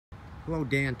Hello,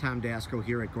 Dan. Tom Dasko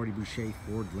here at Gordy Boucher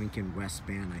Ford Lincoln West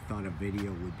Bend. I thought a video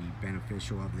would be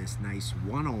beneficial of this nice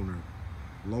one-owner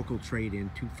local trade-in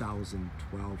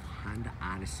 2012 Honda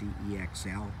Odyssey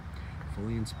EXL,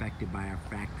 fully inspected by our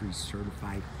factory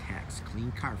certified techs.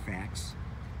 Clean Carfax,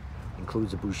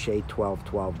 includes a Boucher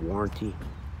 1212 warranty.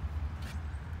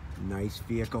 Nice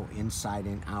vehicle inside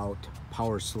and out,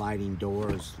 power sliding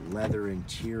doors, leather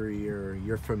interior.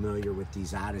 You're familiar with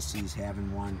these Odysseys,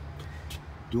 having one.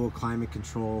 Dual climate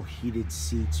control, heated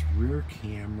seats, rear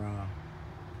camera,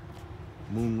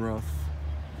 moonroof.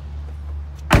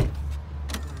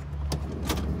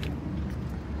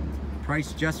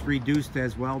 Price just reduced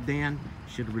as well, Dan.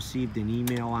 Should have received an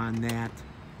email on that.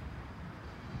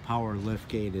 Power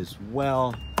liftgate as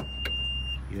well.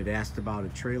 You had asked about a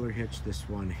trailer hitch. This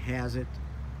one has it,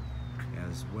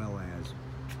 as well as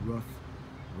roof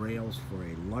rails for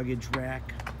a luggage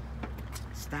rack.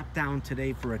 Stop down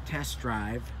today for a test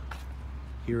drive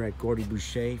here at Gordy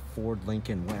Boucher Ford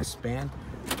Lincoln West Bend.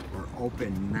 We're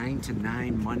open 9 to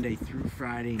 9 Monday through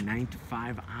Friday, 9 to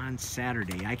 5 on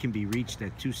Saturday. I can be reached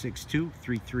at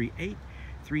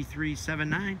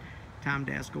 262-338-3379. Tom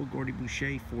Dasko, Gordy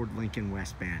Boucher Ford Lincoln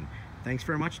West Bend. Thanks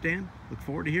very much, Dan. Look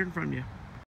forward to hearing from you.